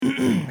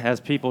as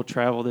people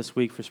travel this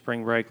week for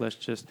spring break, let's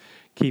just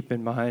keep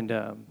in mind,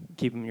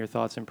 keep them in your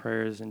thoughts and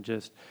prayers, and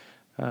just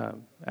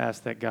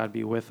ask that God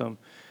be with them.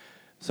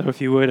 So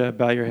if you would,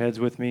 bow your heads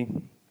with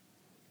me.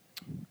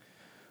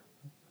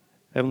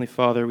 Heavenly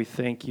Father, we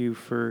thank you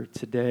for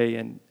today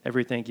and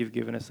everything you've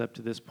given us up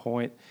to this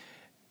point.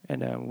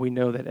 And we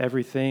know that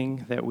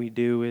everything that we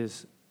do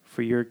is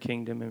for your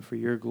kingdom and for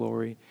your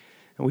glory.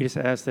 And we just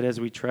ask that as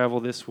we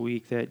travel this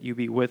week, that you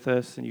be with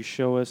us and you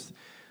show us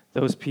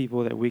those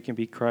people that we can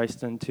be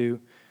Christ unto.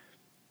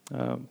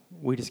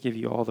 We just give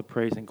you all the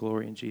praise and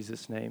glory in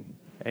Jesus' name.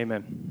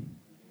 Amen.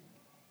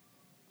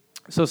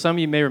 So some of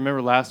you may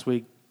remember last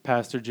week,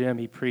 Pastor Jim,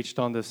 he preached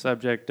on the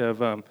subject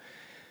of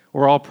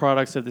we're all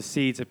products of the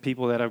seeds of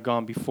people that have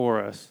gone before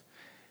us.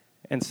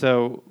 And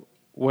so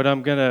what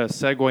I'm going to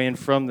segue in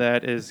from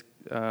that is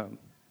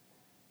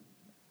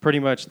pretty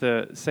much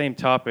the same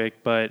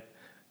topic, but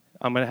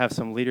I'm going to have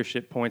some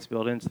leadership points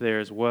built into there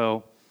as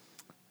well.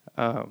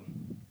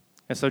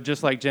 And so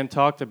just like Jim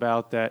talked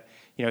about that,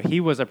 he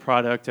was a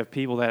product of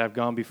people that have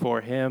gone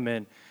before him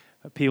and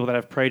people that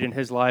have prayed in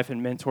his life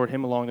and mentored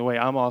him along the way.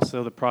 I'm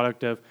also the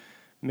product of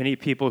many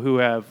people who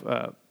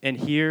have in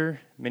here,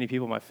 many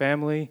people in my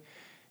family,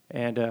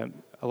 and a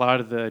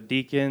lot of the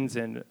deacons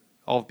and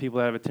all the people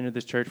that have attended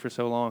this church for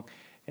so long.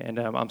 And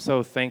I'm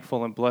so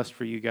thankful and blessed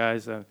for you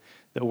guys. The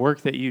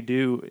work that you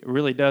do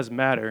really does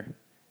matter.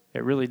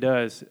 It really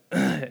does.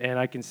 And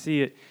I can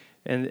see it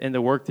in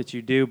the work that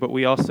you do. But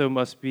we also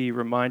must be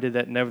reminded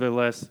that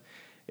nevertheless,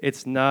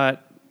 it's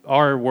not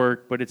our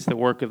work, but it's the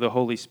work of the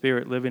Holy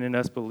Spirit living in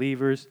us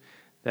believers,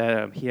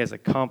 that he has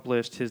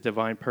accomplished his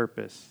divine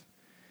purpose.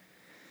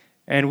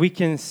 And we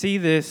can see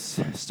this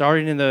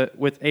starting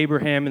with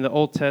Abraham in the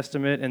Old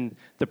Testament and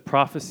the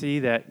prophecy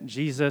that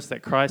that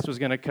Christ was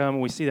going to come.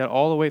 We see that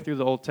all the way through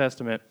the Old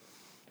Testament.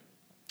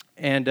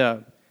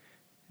 And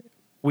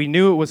we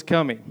knew it was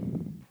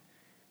coming.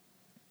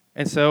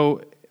 And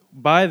so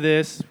by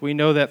this, we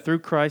know that through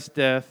Christ's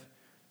death,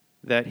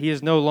 that he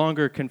is no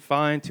longer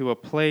confined to a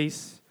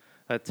place,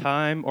 a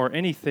time, or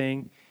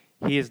anything.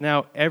 He is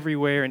now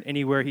everywhere and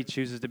anywhere he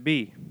chooses to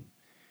be.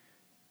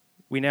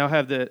 We now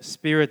have the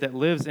Spirit that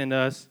lives in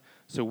us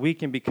so we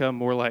can become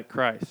more like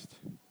Christ.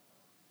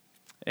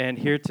 And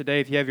here today,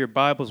 if you have your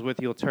Bibles with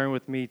you, you'll turn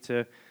with me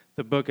to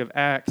the book of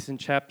Acts in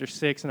chapter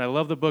 6. And I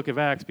love the book of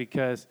Acts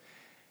because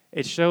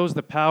it shows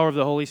the power of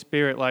the Holy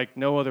Spirit like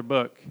no other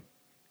book.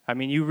 I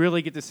mean, you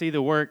really get to see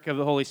the work of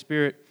the Holy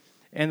Spirit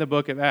in the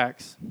book of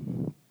Acts.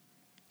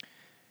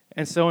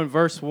 And so in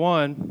verse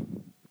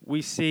 1,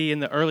 we see in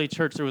the early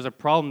church there was a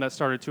problem that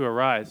started to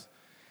arise.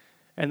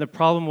 And the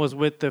problem was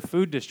with the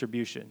food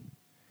distribution.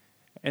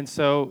 And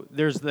so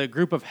there's the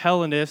group of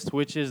Hellenists,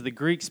 which is the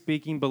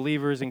Greek-speaking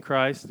believers in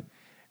Christ,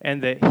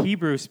 and the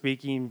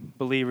Hebrew-speaking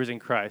believers in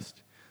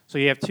Christ. So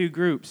you have two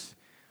groups.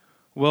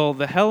 Well,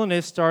 the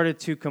Hellenists started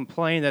to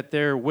complain that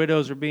their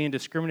widows were being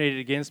discriminated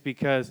against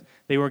because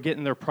they weren't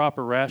getting their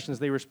proper rations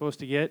they were supposed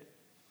to get.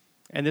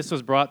 And this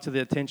was brought to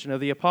the attention of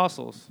the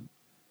apostles.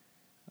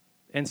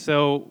 And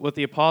so what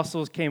the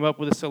apostles came up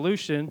with a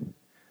solution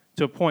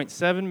to appoint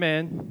 7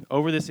 men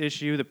over this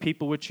issue. The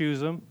people would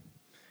choose them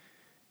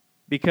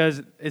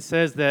because it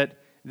says that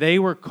they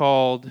were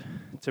called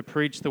to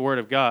preach the word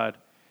of God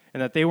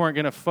and that they weren't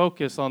going to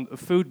focus on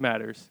food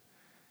matters.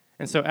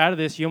 And so out of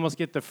this, you almost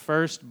get the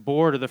first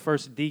board or the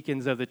first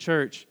deacons of the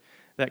church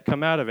that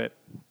come out of it.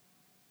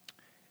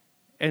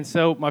 And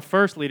so my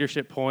first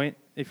leadership point,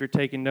 if you're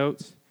taking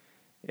notes,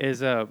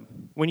 is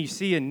when you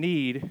see a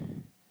need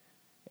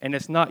and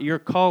it's not your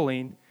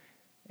calling,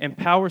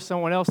 empower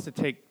someone else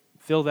to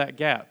fill that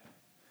gap.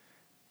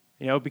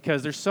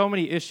 Because there's so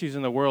many issues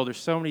in the world. There's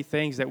so many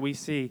things that we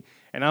see.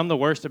 And I'm the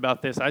worst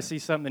about this. I see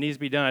something that needs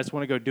to be done. I just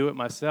want to go do it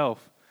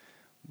myself.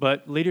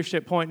 But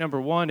leadership point number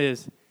 1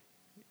 is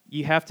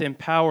you have to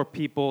empower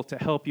people to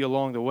help you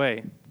along the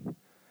way.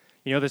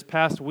 This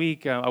past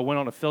week, I went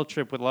on a field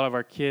trip with a lot of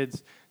our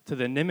kids to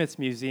the Nimitz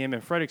Museum in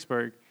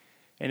Fredericksburg.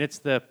 And it's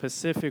the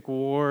Pacific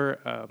War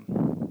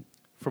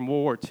from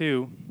World War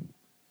II.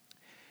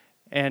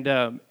 And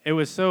it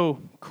was so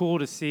cool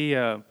to see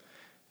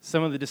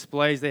some of the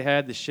displays they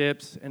had, the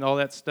ships and all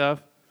that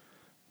stuff.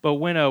 But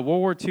when a World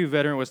War II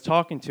veteran was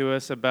talking to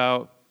us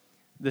about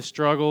the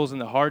struggles and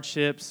the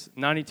hardships,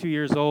 92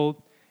 years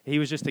old, he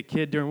was just a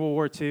kid during World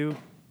War II.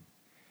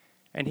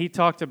 And he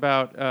talked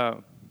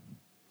about,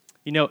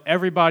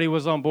 everybody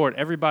was on board.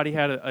 Everybody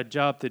had a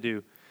job to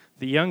do.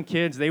 The young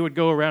kids, they would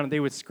go around and they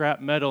would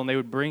scrap metal and they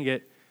would bring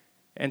it.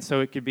 And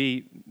so it could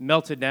be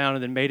melted down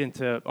and then made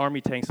into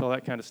army tanks, all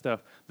that kind of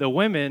stuff. The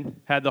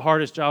women had the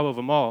hardest job of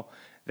them all.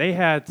 They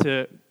had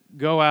to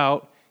go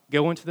out,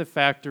 go into the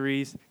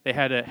factories. They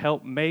had to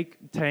help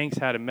make tanks,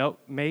 had to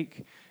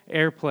make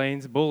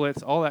airplanes,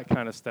 bullets, all that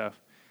kind of stuff.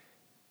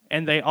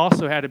 And they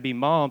also had to be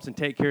moms and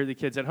take care of the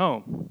kids at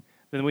home.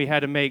 Then we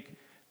had to make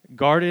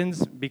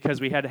gardens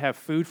because we had to have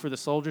food for the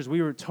soldiers.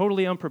 We were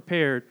totally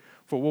unprepared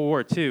for World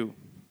War II.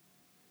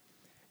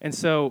 And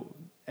so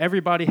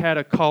everybody had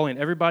a calling.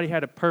 Everybody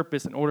had a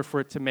purpose in order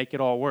for it to make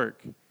it all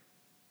work.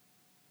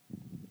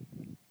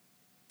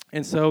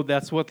 And so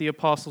that's what the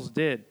apostles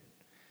did.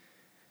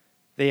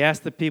 They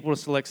asked the people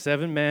to select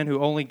 7 men who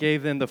only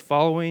gave them the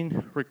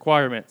following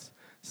requirements.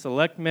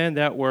 Select men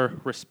that were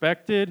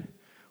respected,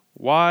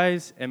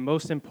 wise, and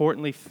most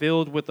importantly,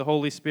 filled with the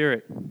Holy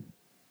Spirit.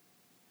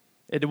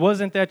 It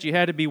wasn't that you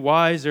had to be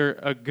wise or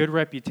a good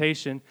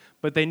reputation,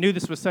 but they knew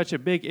this was such a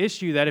big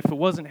issue that if it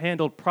wasn't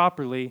handled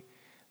properly,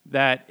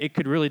 that it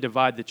could really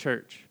divide the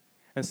church.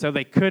 And so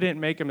they couldn't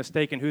make a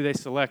mistake in who they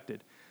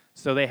selected.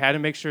 So they had to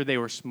make sure they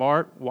were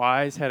smart,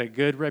 wise, had a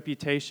good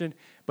reputation,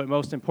 but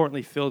most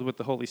importantly, filled with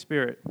the Holy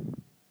Spirit.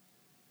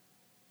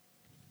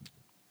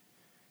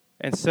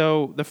 And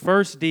so the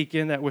first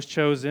deacon that was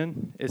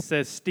chosen, it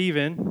says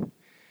Stephen.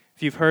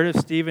 If you've heard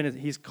of Stephen,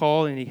 he's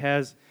called, and he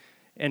has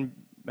in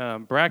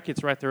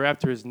brackets right there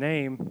after his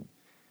name,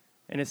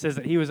 and it says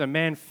that he was a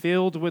man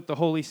filled with the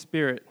Holy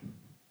Spirit.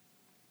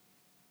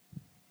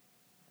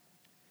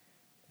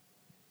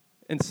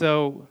 And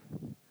so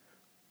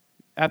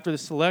after the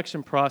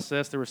selection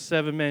process, there were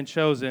 7 men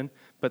chosen,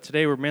 but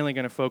today we're mainly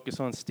going to focus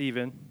on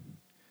Stephen.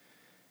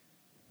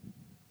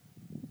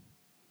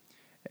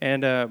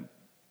 And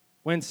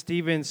when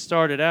Stephen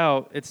started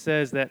out, it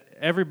says that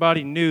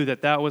everybody knew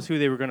that that was who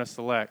they were going to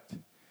select.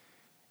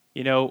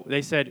 You know,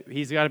 they said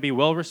he's got to be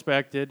well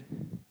respected.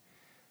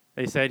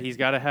 They said he's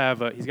got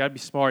to be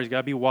smart, he's got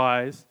to be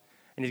wise,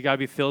 and he's got to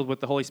be filled with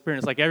the Holy Spirit.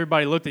 It's like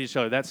everybody looked at each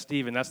other. That's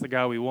Stephen. That's the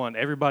guy we want.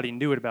 Everybody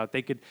knew it about it.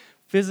 They could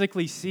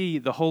physically see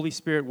the Holy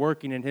Spirit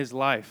working in his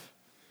life.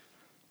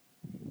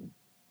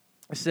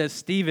 It says,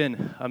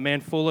 Stephen, a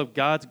man full of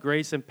God's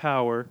grace and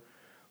power,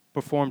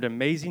 performed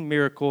amazing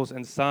miracles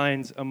and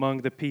signs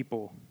among the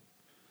people.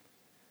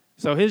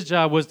 So his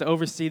job was to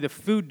oversee the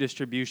food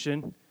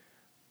distribution,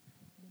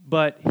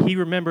 but he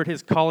remembered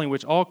his calling,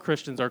 which all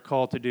Christians are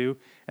called to do,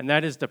 and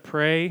that is to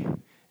pray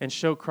and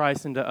show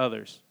Christ into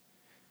others.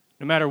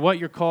 No matter what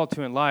you're called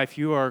to in life,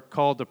 you are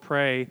called to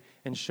pray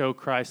and show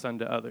Christ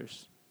unto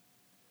others.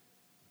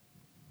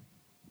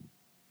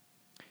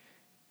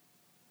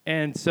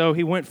 And so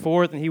he went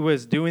forth and he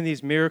was doing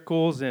these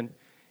miracles, and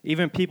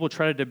even people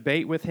tried to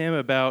debate with him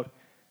about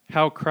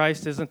how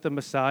Christ isn't the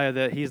Messiah,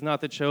 that he's not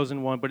the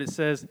chosen one. But it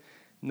says,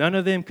 none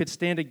of them could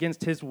stand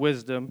against his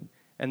wisdom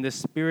and the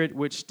spirit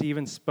which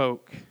Stephen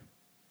spoke.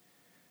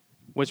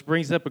 Which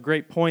brings up a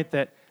great point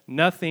that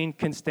nothing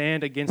can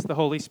stand against the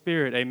Holy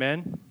Spirit.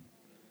 Amen?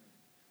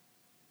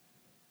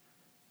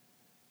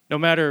 No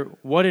matter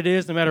what it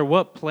is, no matter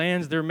what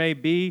plans there may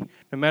be,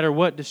 no matter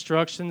what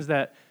destructions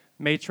that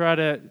may try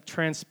to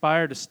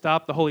transpire to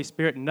stop the Holy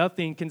Spirit,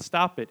 nothing can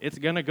stop it. It's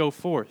going to go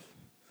forth.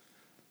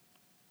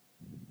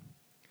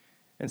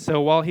 And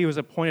so while he was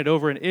appointed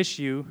over an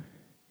issue,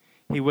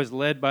 he was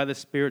led by the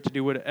Spirit to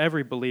do what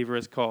every believer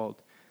is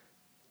called,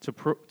 to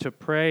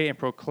pray and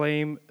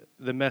proclaim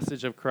the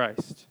message of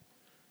Christ.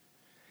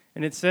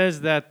 And it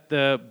says that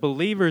the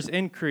believers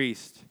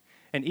increased,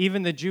 and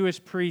even the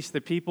Jewish priests,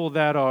 the people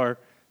that are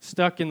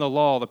stuck in the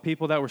law, the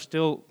people that were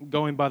still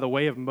going by the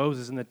way of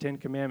Moses and the 10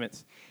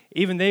 Commandments,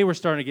 even they were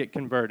starting to get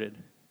converted.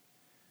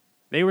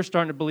 They were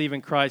starting to believe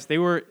in Christ. They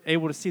were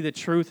able to see the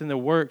truth in the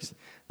works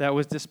that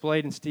was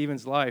displayed in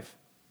Stephen's life.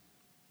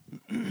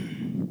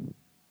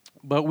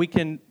 But we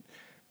can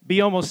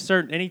be almost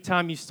certain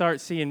anytime you start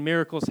seeing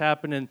miracles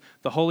happen and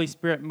the Holy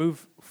Spirit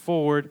move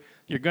forward,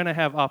 you're going to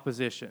have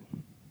opposition.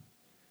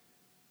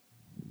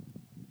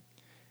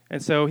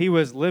 And so he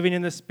was living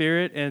in the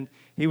Spirit, and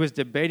he was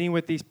debating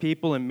with these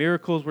people, and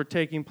miracles were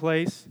taking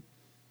place.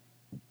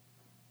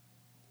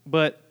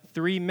 But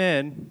 3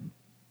 men,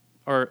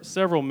 or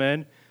several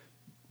men,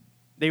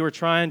 they were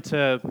trying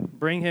to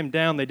bring him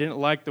down. They didn't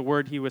like the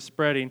word he was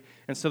spreading,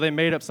 and so they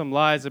made up some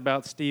lies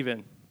about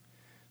Stephen.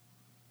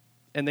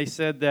 And they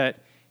said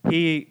that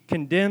he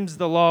condemns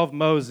the law of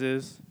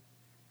Moses,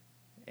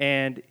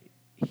 and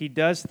he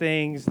does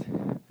things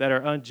that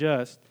are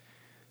unjust.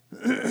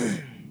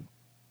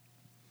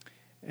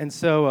 And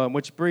so,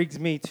 which brings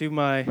me to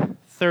my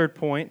third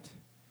point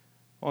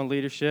on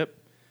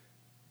leadership.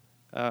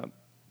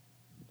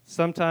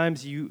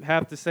 Sometimes you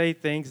have to say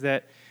things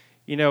that,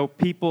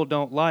 people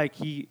don't like.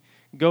 He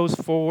goes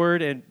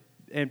forward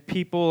and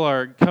people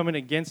are coming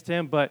against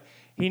him, but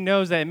he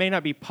knows that it may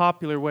not be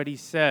popular what he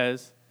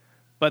says,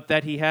 but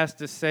that he has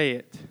to say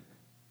it.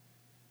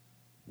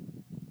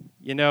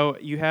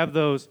 You have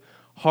those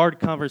hard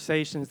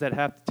conversations that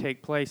have to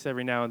take place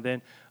every now and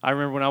then. I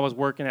remember when I was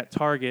working at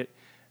Target,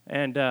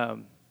 and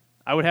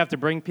I would have to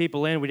bring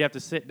people in. We'd have to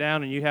sit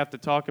down, and you'd have to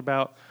talk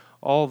about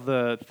all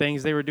the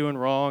things they were doing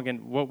wrong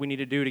and what we need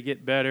to do to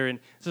get better. And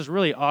it's just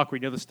really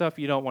awkward, the stuff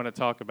you don't want to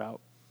talk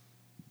about.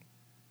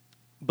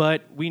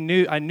 But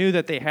I knew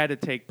that they had to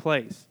take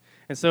place.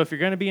 And so if you're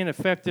going to be an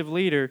effective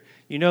leader,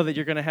 you know that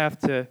you're going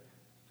to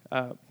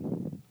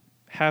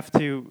have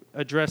to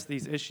address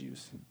these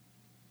issues.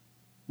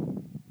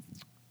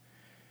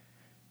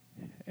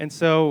 And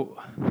so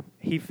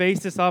he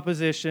faced this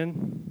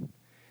opposition.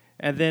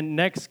 And then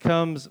next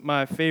comes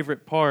my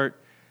favorite part.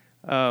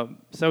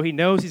 So he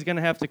knows he's going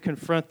to have to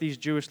confront these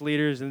Jewish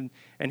leaders, and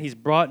he's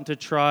brought into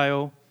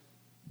trial.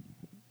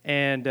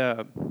 And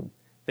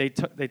They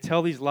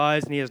tell these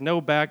lies, and he has no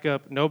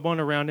backup, no one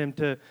around him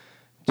to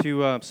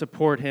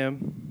support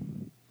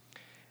him.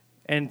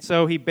 And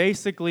so he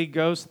basically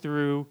goes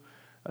through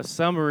a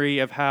summary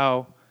of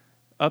how,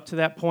 up to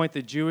that point,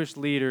 the Jewish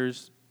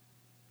leaders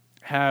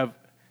have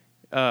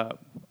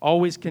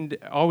always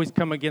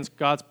come against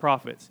God's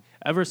prophets.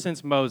 Ever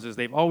since Moses,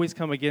 they've always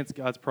come against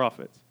God's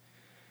prophets.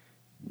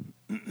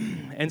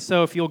 And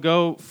so if you'll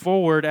go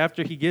forward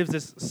after he gives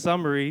this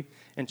summary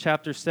in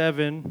chapter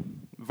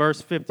 7,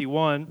 verse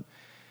 51,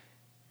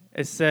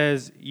 it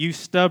says, "You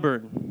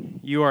stubborn,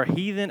 you are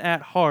heathen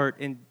at heart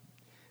and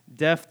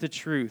deaf to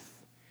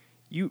truth.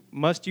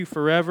 Must you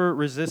forever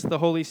resist the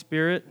Holy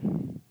Spirit?"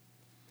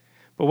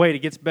 But wait, it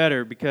gets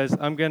better, because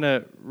I'm going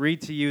to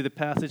read to you the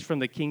passage from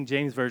the King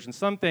James Version.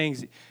 Some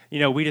things,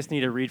 we just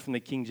need to read from the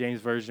King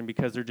James Version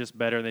because they're just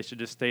better and they should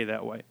just stay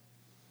that way.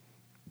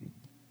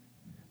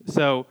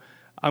 So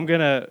I'm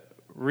going to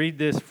read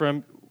this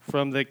from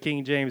the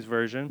King James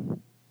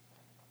Version.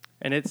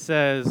 And it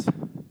says,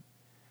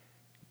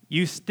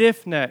 "You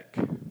stiff neck,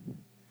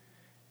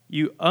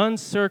 you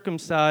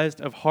uncircumcised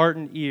of heart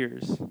and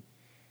ears,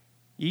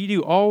 ye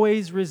do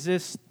always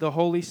resist the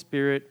Holy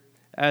Spirit,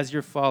 as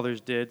your fathers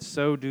did,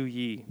 so do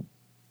ye."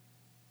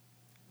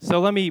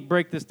 So let me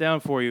break this down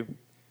for you.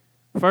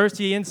 First,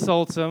 he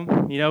insults them.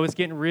 It's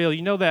getting real.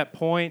 You know that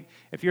point,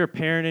 if you're a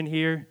parent in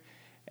here,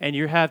 and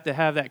you have to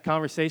have that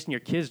conversation, your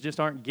kids just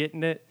aren't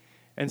getting it,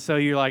 and so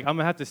you're like, I'm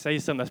going to have to say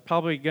something that's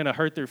probably going to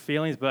hurt their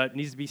feelings, but it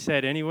needs to be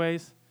said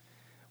anyways.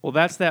 Well,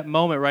 that's that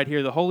moment right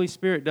here. The Holy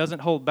Spirit doesn't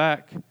hold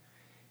back.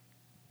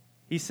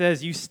 He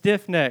says, "You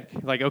stiff neck."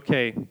 Like,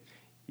 okay,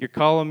 you're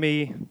calling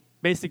me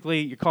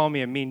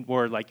a mean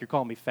word, like you're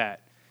calling me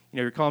fat.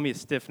 You're calling me a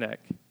stiff neck.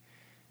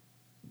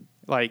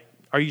 Like,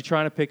 are you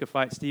trying to pick a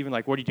fight, Stephen?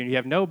 Like, what are you doing? You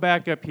have no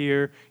backup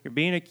here. You're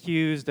being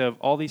accused of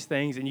all these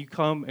things, and you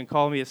come and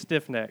call me a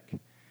stiff neck.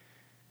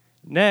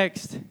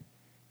 Next,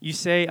 you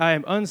say, "I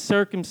am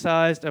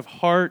uncircumcised of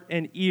heart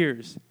and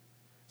ears."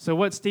 So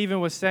what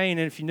Stephen was saying,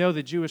 and if you know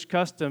the Jewish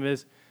custom,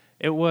 is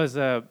it was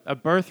a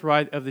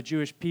birthright of the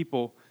Jewish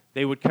people.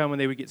 They would come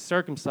and they would get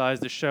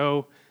circumcised to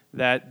show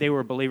that they were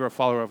a believer or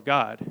follower of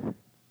God.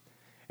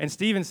 And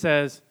Stephen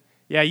says,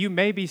 yeah, you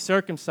may be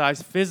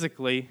circumcised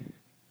physically,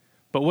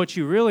 but what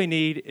you really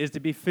need is to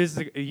be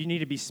you need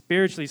to be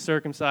spiritually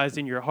circumcised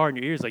in your heart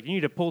and your ears. Like, you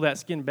need to pull that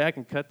skin back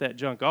and cut that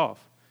junk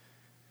off.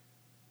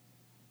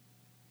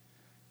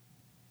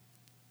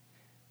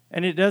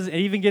 And it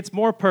even gets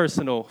more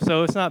personal.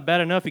 So it's not bad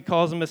enough. He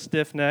calls him a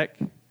stiff neck.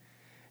 And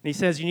he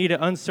says you need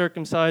to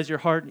uncircumcise your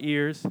heart and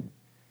ears.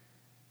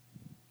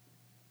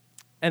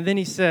 And then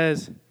he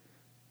says,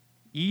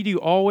 "Ye do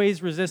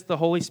always resist the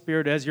Holy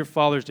Spirit as your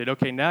fathers did."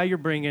 Okay, now you're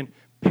bringing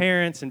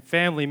parents and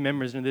family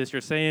members into this.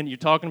 You're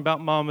talking about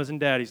mamas and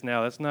daddies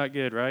now. That's not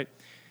good, right?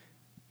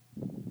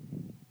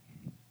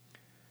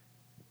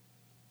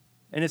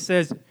 And it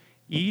says,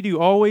 "Ye do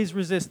always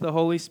resist the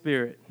Holy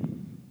Spirit."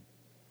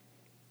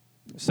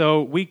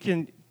 So we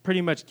can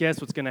pretty much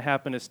guess what's going to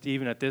happen to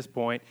Stephen at this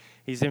point.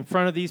 He's in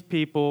front of these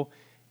people.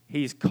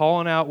 He's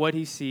calling out what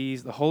he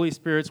sees. The Holy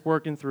Spirit's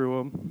working through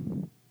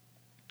him.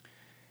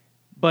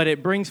 But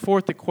it brings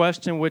forth the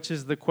question, which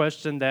is the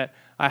question that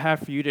I have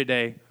for you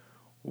today.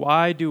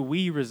 Why do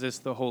we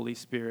resist the Holy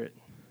Spirit?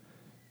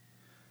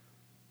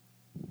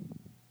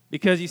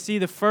 Because you see,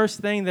 the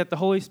first thing that the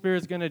Holy Spirit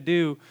is going to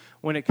do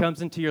when it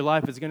comes into your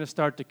life is going to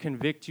start to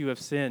convict you of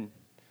sin.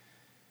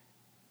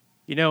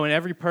 And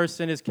every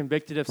person is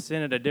convicted of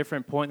sin at a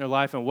different point in their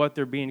life and what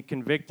they're being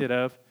convicted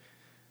of.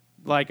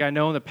 Like, I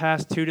know in the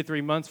past 2 to 3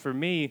 months for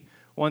me,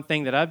 one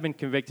thing that I've been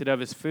convicted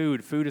of is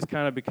food. Food has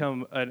kind of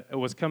becoming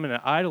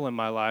an idol in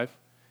my life.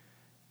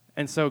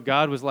 And so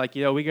God was like,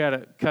 we got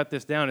to cut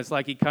this down. It's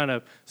like he kind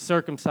of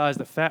circumcised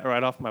the fat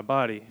right off my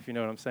body, if you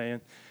know what I'm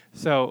saying.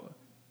 So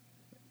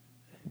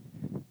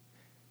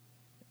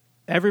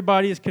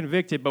everybody is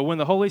convicted, but when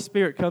the Holy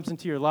Spirit comes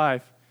into your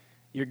life,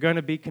 you're going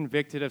to be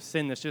convicted of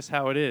sin. That's just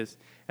how it is.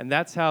 And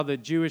that's how the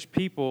Jewish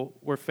people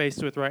were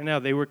faced with right now.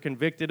 They were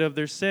convicted of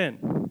their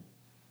sin.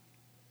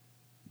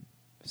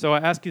 So I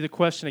ask you the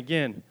question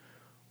again,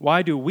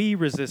 why do we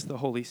resist the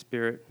Holy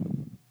Spirit?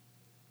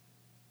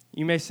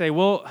 You may say,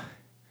 well,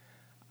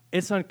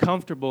 it's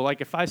uncomfortable.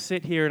 Like, if I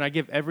sit here and I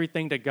give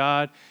everything to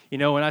God,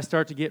 and I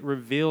start to get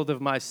revealed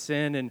of my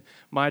sin and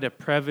my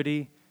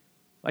depravity,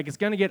 like, it's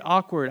going to get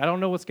awkward. I don't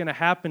know what's going to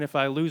happen if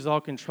I lose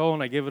all control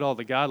and I give it all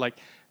to God. Like,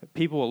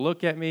 people will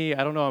look at me.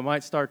 I don't know. I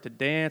might start to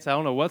dance. I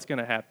don't know what's going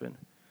to happen.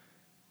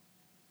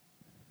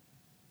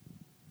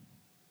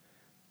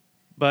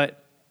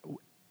 But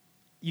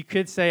you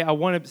could say, I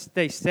want to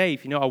stay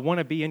safe. I want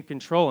to be in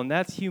control. And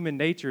that's human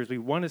nature, is we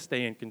want to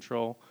stay in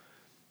control.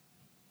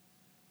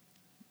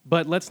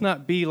 But let's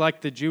not be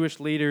like the Jewish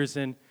leaders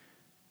and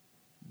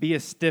be a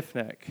stiff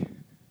neck,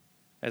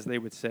 as they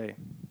would say.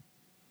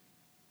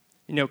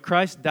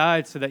 Christ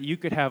died so that you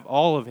could have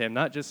all of him,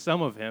 not just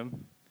some of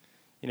him.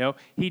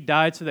 He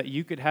died so that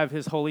you could have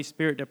his Holy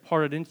Spirit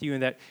departed into you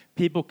and that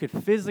people could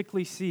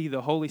physically see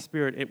the Holy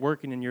Spirit at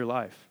working in your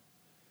life.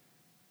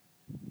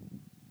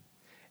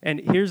 And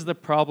here's the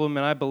problem,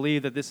 and I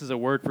believe that this is a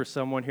word for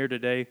someone here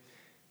today,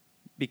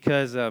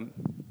 because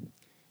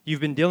you've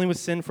been dealing with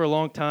sin for a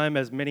long time,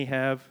 as many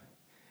have,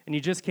 and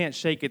you just can't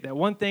shake it. That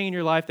one thing in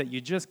your life that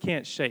you just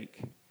can't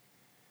shake.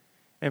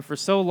 And for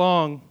so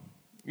long,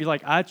 you're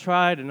like, I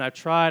tried and I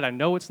tried. I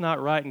know it's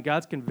not right, and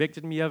God's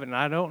convicted me of it, and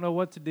I don't know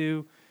what to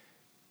do.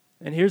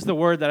 And here's the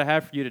word that I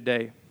have for you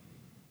today.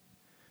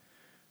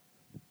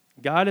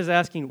 God is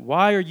asking,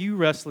 why are you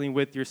wrestling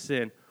with your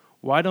sin?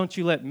 Why don't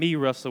you let me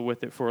wrestle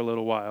with it for a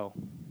little while?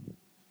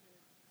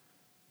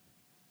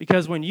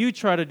 Because when you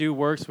try to do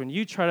works, when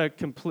you try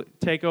to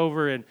take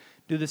over and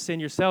do the sin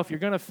yourself, you're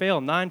going to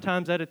fail 9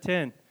 times out of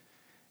 10.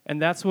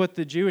 And that's what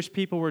the Jewish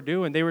people were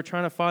doing. They were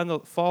trying to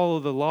follow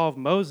the law of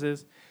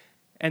Moses,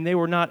 and they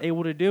were not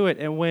able to do it.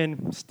 And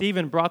when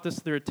Stephen brought this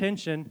to their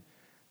attention,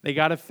 they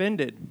got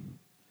offended.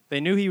 They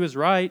knew he was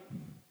right.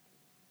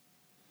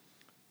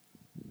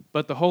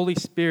 But the Holy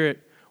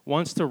Spirit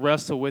wants to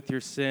wrestle with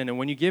your sin. And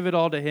when you give it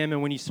all to him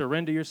and when you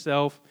surrender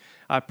yourself,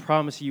 I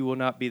promise you will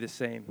not be the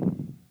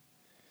same.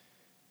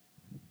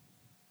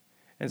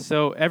 And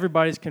so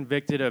everybody's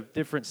convicted of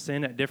different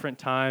sin at different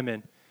time,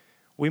 and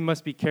we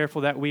must be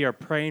careful that we are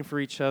praying for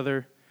each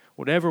other,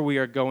 whatever we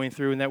are going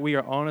through, and that we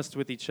are honest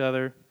with each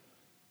other,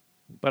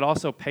 but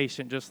also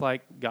patient, just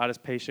like God is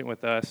patient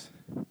with us.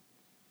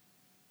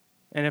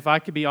 And if I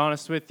could be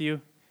honest with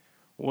you,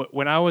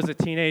 when I was a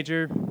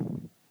teenager,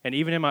 and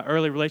even in my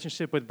early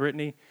relationship with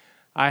Brittany,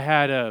 I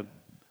had a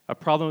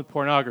problem with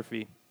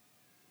pornography,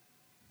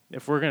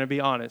 if we're going to be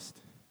honest.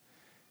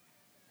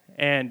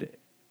 And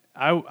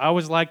I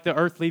was like the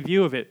earthly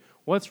view of it.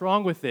 What's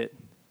wrong with it?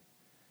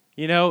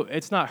 You know,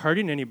 it's not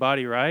hurting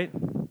anybody, right?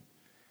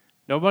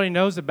 Nobody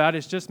knows about it.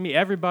 It's just me.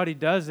 Everybody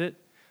does it.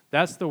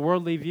 That's the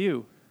worldly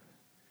view.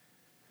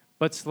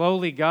 But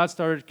slowly, God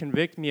started to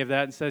convict me of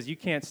that and says, you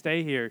can't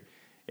stay here.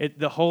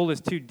 The hole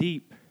is too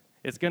deep.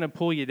 It's going to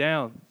pull you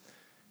down.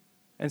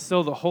 And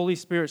so the Holy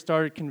Spirit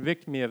started to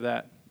convict me of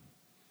that.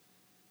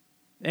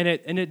 And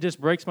it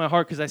just breaks my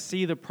heart because I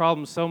see the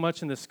problem so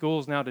much in the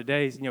schools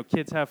nowadays. You know,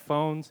 kids have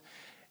phones,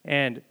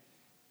 and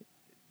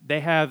they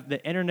have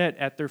the internet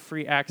at their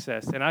free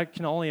access. And I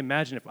can only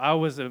imagine if I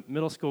was a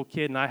middle school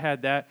kid and I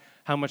had that,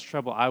 how much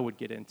trouble I would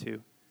get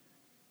into.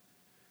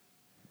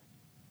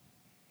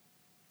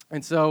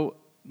 And so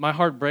my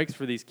heart breaks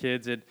for these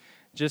kids, and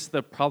just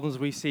the problems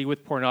we see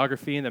with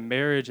pornography and the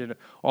marriage and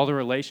all the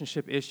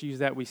relationship issues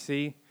that we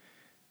see.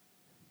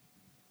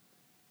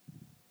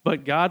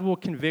 But God will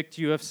convict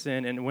you of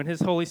sin, and when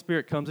his Holy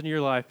Spirit comes into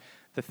your life,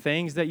 the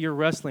things that you're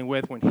wrestling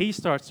with, when he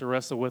starts to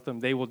wrestle with them,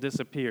 they will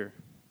disappear.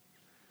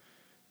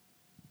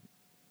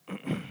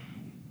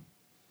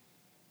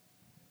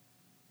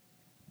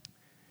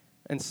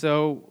 And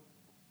so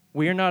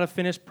we are not a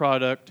finished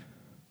product,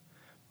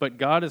 but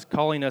God is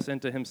calling us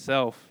into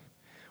himself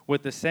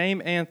with the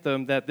same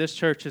anthem that this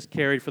church has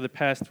carried for the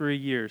past 3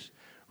 years,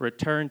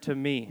 return to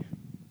me.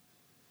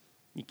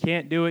 You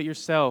can't do it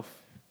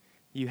yourself.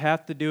 You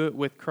have to do it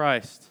with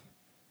Christ.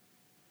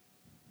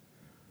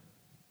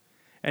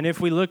 And if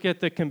we look at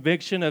the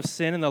conviction of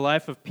sin in the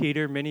life of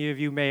Peter, many of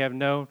you may have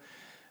known,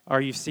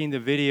 or you've seen the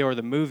video or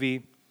the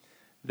movie,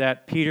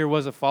 that Peter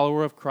was a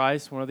follower of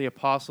Christ, one of the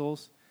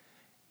apostles.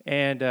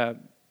 And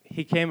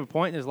he came a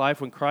point in his life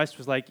when Christ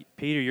was like,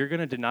 Peter, you're going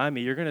to deny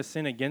me. You're going to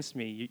sin against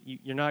me.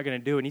 You're not going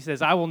to do it. And he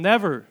says, I will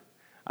never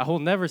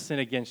sin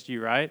against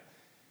you, right?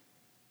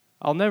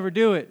 I'll never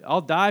do it. I'll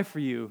die for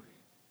you.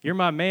 You're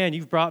my man.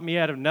 You've brought me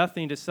out of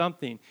nothing to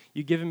something.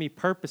 You've given me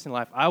purpose in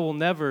life. I will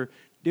never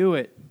do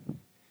it.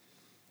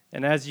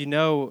 And as you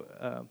know,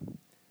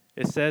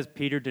 it says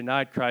Peter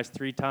denied Christ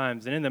 3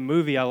 times. And in the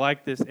movie, I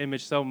like this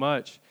image so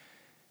much.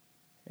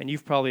 And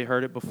you've probably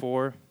heard it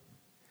before.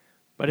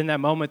 But in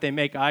that moment, they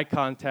make eye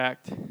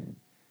contact,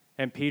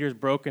 and Peter's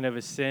broken of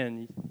his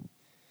sin.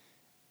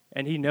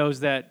 And he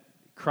knows that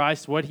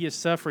Christ, what he is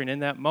suffering in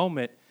that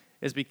moment,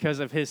 is because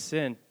of his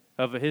sin,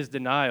 of his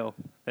denial.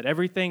 That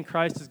everything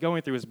Christ is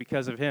going through is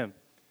because of him.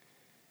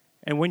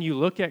 And when you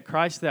look at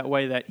Christ that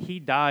way, that he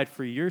died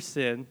for your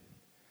sin,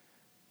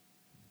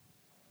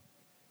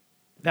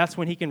 that's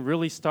when he can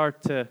really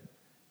start to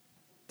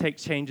take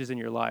changes in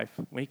your life.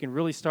 When he can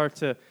really start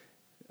to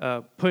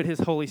put his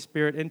Holy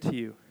Spirit into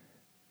you.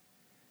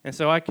 And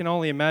so I can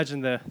only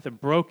imagine the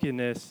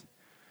brokenness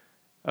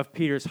of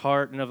Peter's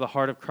heart and of the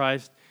heart of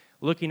Christ,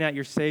 looking at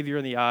your Savior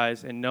in the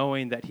eyes and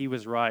knowing that he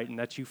was right and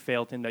that you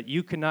failed him, that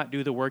you could not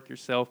do the work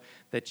yourself,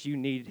 that you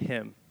needed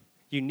him.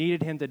 You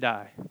needed him to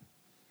die.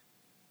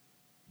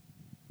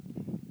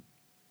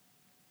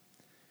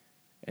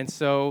 And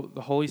so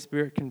the Holy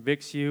Spirit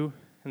convicts you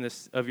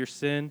of your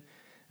sin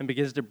and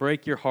begins to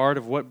break your heart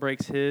of what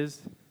breaks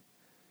his.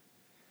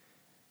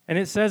 And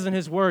it says in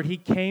his word, he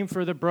came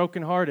for the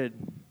brokenhearted.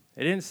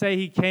 It didn't say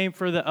he came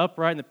for the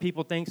upright and the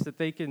people thinks that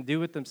they can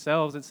do it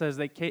themselves. It says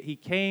he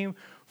came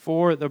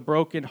for the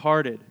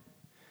brokenhearted.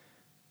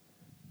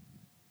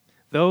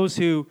 Those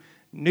who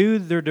knew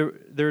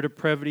their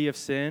depravity of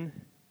sin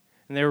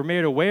and they were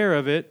made aware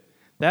of it,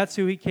 that's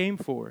who he came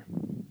for.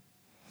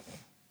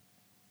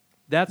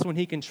 That's when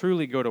he can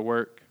truly go to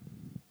work.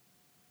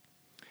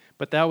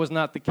 But that was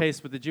not the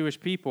case with the Jewish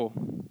people.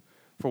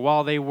 For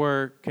while they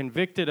were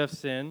convicted of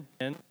sin,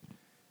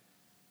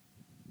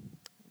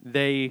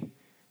 they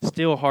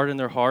still hardened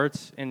their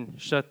hearts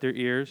and shut their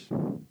ears.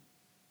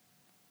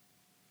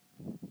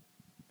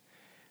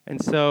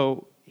 And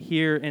so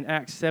here in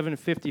Acts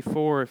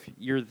 7:54, if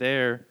you're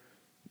there,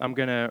 I'm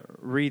going to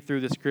read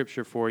through the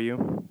scripture for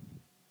you.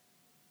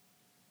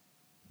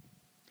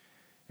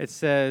 It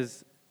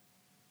says,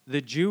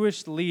 "The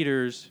Jewish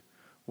leaders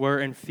were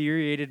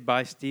infuriated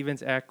by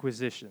Stephen's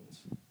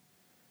accusations.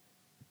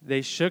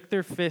 They shook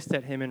their fist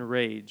at him in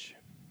rage.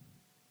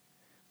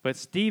 But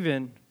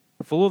Stephen,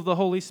 full of the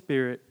Holy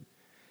Spirit,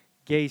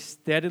 gazed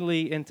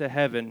steadily into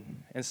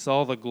heaven and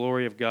saw the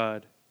glory of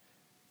God,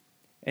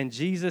 and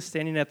Jesus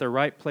standing at the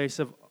right place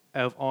of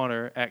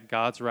honor at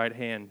God's right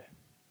hand.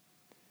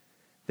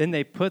 Then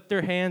they put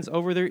their hands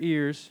over their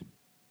ears,"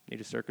 need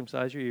to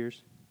circumcise your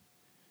ears,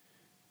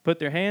 "put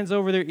their hands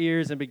over their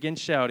ears and began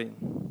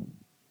shouting.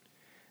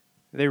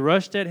 They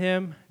rushed at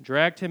him,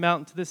 dragged him out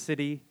into the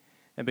city,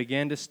 and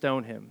began to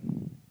stone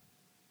him.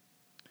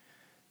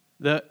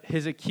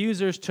 His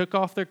accusers took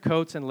off their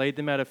coats and laid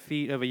them at the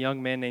feet of a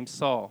young man named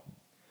Saul.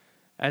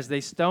 As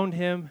they stoned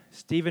him,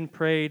 Stephen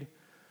prayed,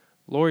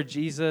 'Lord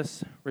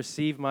Jesus,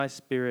 receive my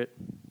spirit.'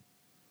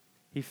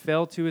 He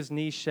fell to his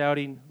knees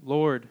shouting,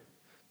 'Lord,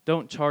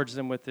 don't charge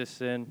them with this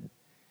sin.'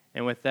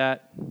 And with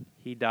that,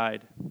 he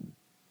died."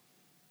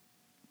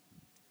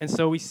 And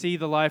so we see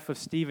the life of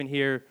Stephen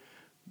here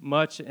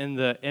much in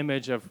the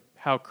image of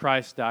how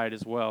Christ died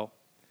as well.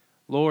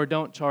 Lord,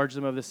 don't charge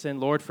them of the sin.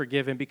 Lord,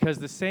 forgive him. Because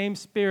the same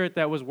Spirit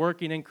that was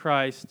working in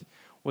Christ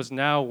was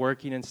now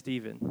working in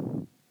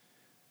Stephen.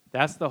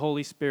 That's the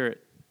Holy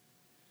Spirit.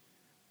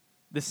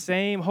 The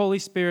same Holy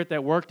Spirit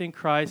that worked in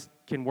Christ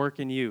can work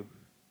in you.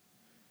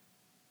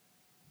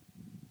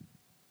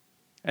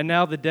 And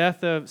now the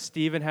death of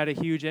Stephen had a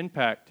huge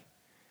impact.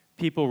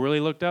 People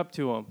really looked up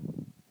to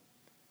him.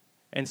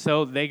 And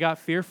so they got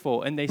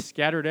fearful and they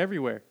scattered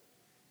everywhere.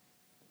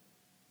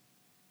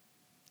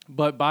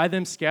 But by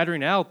them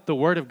scattering out, the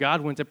word of God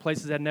went to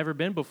places that had never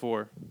been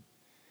before.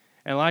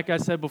 And like I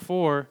said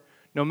before,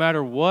 no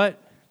matter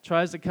what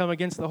tries to come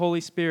against the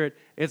Holy Spirit,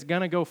 it's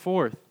going to go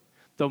forth.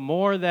 The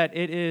more that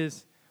it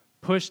is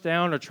pushed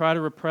down or try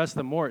to repress,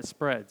 the more it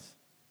spreads.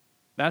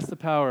 That's the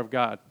power of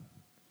God.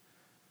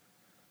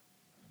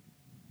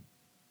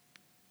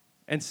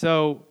 And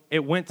so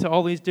it went to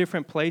all these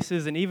different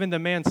places, and even the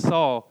man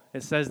Saul,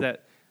 it says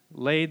that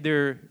laid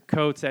their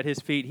coats at his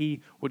feet.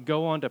 He would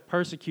go on to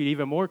persecute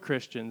even more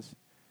Christians.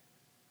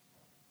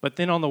 But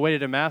then on the way to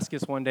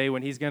Damascus one day,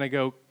 when he's going to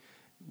go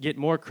get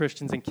more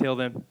Christians and kill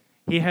them,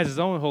 he has his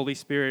own Holy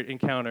Spirit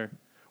encounter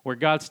where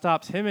God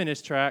stops him in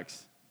his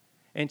tracks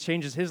and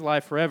changes his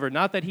life forever.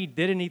 Not that he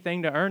did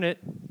anything to earn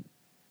it.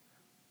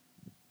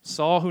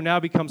 Saul, who now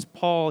becomes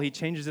Paul, he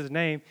changes his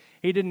name.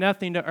 He did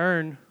nothing to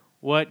earn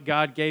what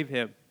God gave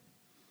him.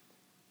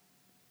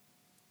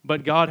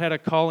 But God had a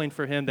calling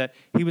for him that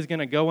he was going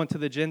to go into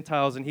the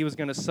Gentiles and he was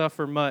going to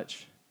suffer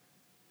much.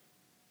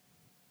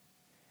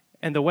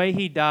 And the way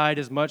he died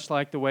is much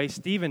like the way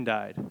Stephen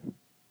died.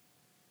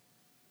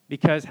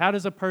 Because how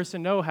does a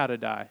person know how to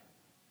die?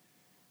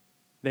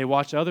 They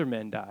watch other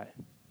men die,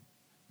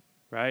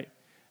 right?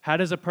 How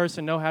does a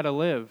person know how to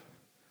live?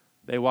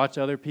 They watch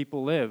other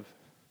people live.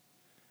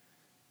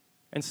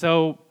 And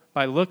so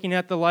by looking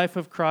at the life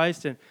of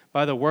Christ and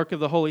by the work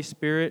of the Holy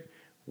Spirit,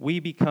 we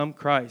become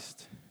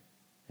Christ.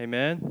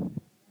 Amen?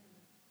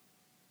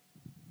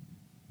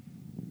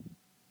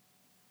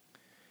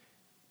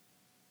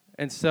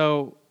 And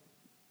so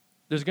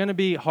there's going to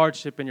be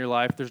hardship in your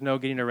life. There's no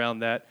getting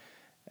around that.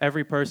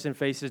 Every person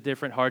faces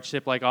different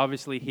hardship. Like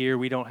obviously here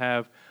we don't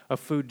have a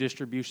food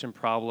distribution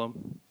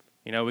problem.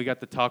 You know, we got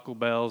the Taco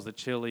Bells, the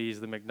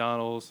Chili's, the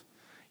McDonald's.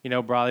 You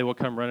know, Briley will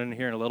come running in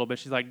here in a little bit.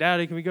 She's like,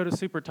 "Daddy, can we go to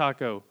Super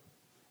Taco?"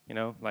 You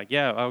know, like,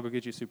 "Yeah, I'll go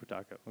get you Super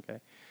Taco." Okay.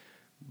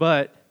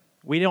 But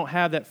we don't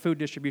have that food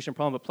distribution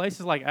problem. But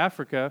places like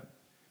Africa,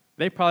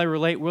 they probably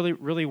relate really,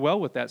 really well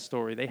with that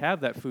story. They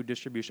have that food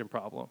distribution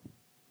problem.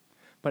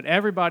 But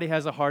everybody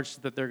has a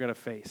hardship that they're going to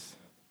face.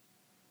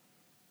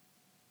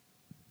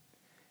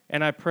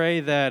 And I pray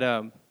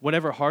that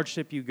whatever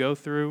hardship you go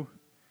through,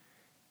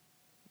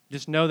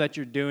 just know that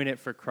you're doing it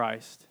for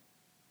Christ.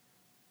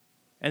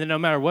 And that no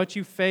matter what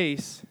you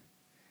face,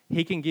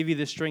 He can give you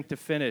the strength to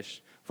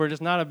finish. For it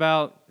is not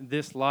about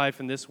this life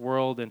and this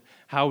world and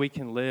how we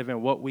can live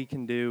and what we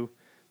can do,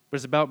 but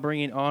it's about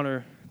bringing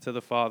honor to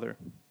the Father.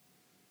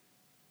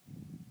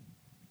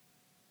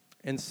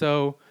 And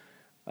so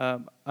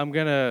I'm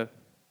going to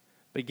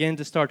begin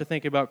to start to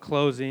think about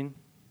closing.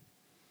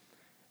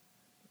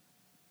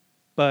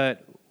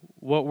 But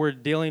what we're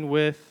dealing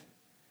with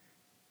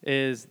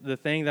is the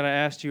thing that I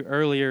asked you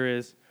earlier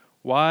is,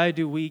 why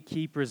do we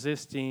keep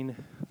resisting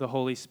the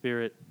Holy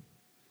Spirit?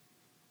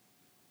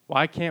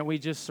 Why can't we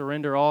just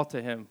surrender all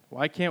to Him?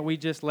 Why can't we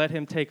just let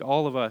Him take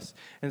all of us?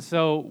 And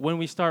so when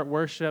we start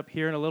worship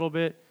here in a little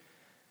bit,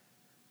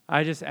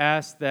 I just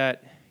ask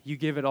that you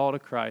give it all to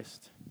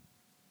Christ.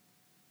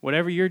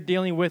 Whatever you're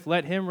dealing with,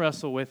 let Him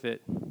wrestle with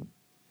it.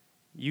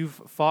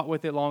 You've fought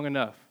with it long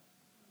enough.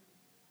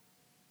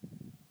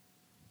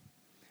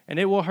 And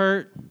it will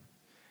hurt,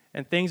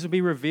 and things will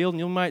be revealed, and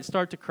you might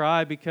start to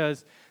cry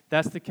because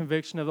that's the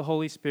conviction of the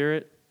Holy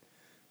Spirit.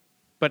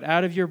 But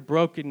out of your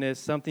brokenness,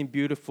 something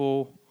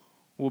beautiful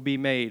will be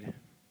made.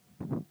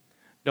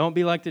 Don't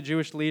be like the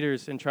Jewish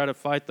leaders and try to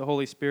fight the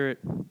Holy Spirit.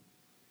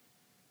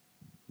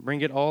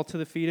 Bring it all to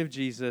the feet of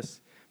Jesus,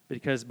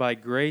 because by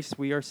grace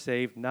we are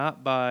saved,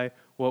 not by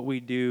what we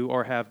do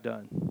or have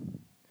done,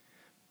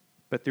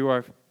 but through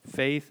our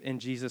faith in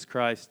Jesus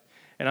Christ.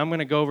 And I'm going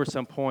to go over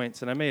some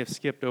points, and I may have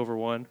skipped over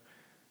one,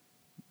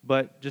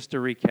 but just to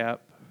recap,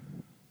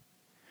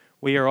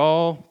 we are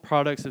all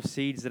products of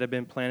seeds that have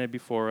been planted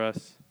before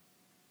us.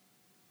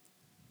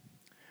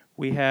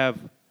 We have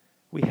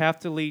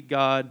to lead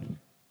God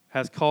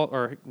has called,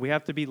 or we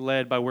have to be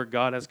led by where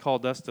God has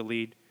called us to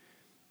lead.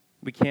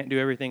 We can't do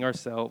everything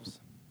ourselves.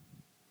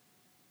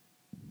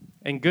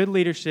 In good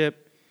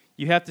leadership,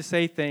 you have to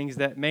say things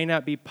that may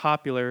not be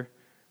popular,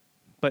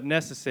 but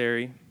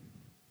necessary.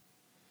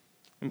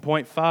 And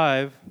point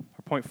 4,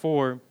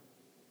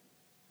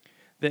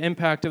 the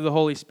impact of the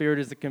Holy Spirit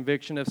is the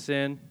conviction of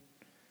sin.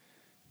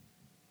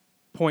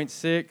 Point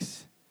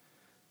 6,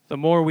 the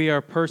more we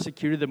are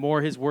persecuted, the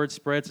more His word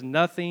spreads.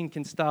 Nothing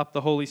can stop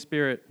the Holy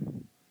Spirit.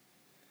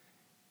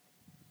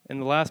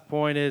 And the last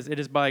point is, it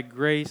is by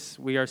grace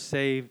we are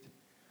saved.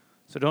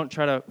 So don't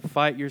try to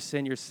fight your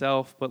sin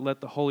yourself, but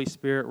let the Holy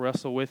Spirit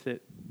wrestle with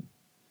it.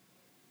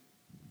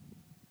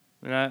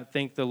 And I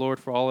thank the Lord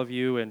for all of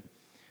you. And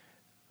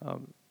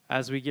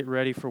as we get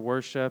ready for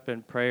worship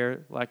and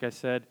prayer, like I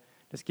said,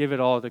 just give it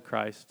all to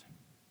Christ.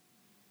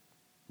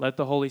 Let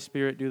the Holy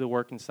Spirit do the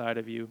work inside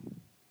of you.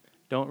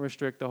 Don't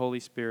restrict the Holy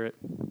Spirit.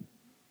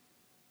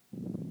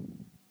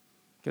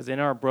 Because in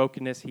our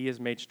brokenness, He is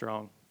made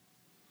strong.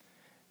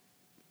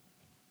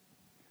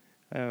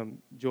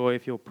 Joy,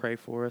 if you'll pray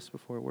for us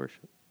before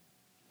worship.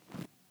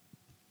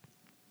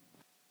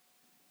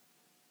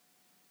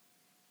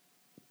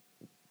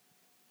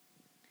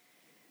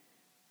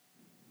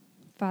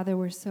 Father,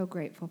 we're so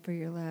grateful for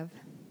your love.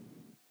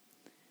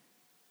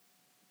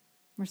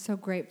 We're so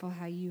grateful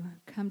how you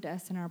come to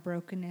us in our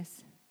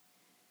brokenness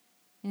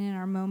and in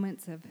our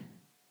moments of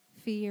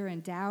fear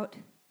and doubt.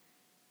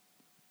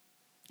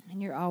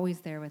 And you're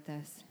always there with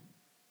us,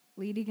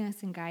 leading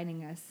us and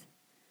guiding us.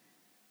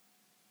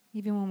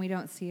 Even when we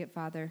don't see it,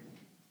 Father,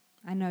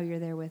 I know you're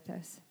there with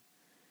us.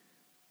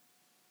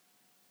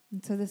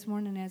 And so this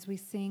morning, as we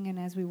sing and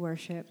as we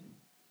worship,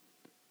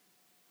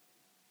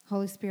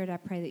 Holy Spirit, I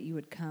pray that you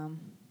would come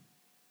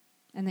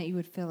and that you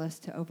would fill us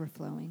to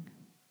overflowing.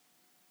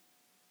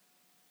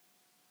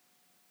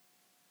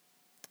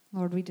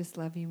 Lord, we just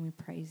love you and we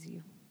praise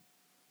you.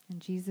 In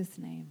Jesus'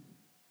 name,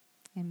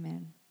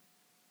 amen.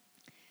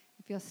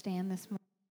 If you'll stand this morning.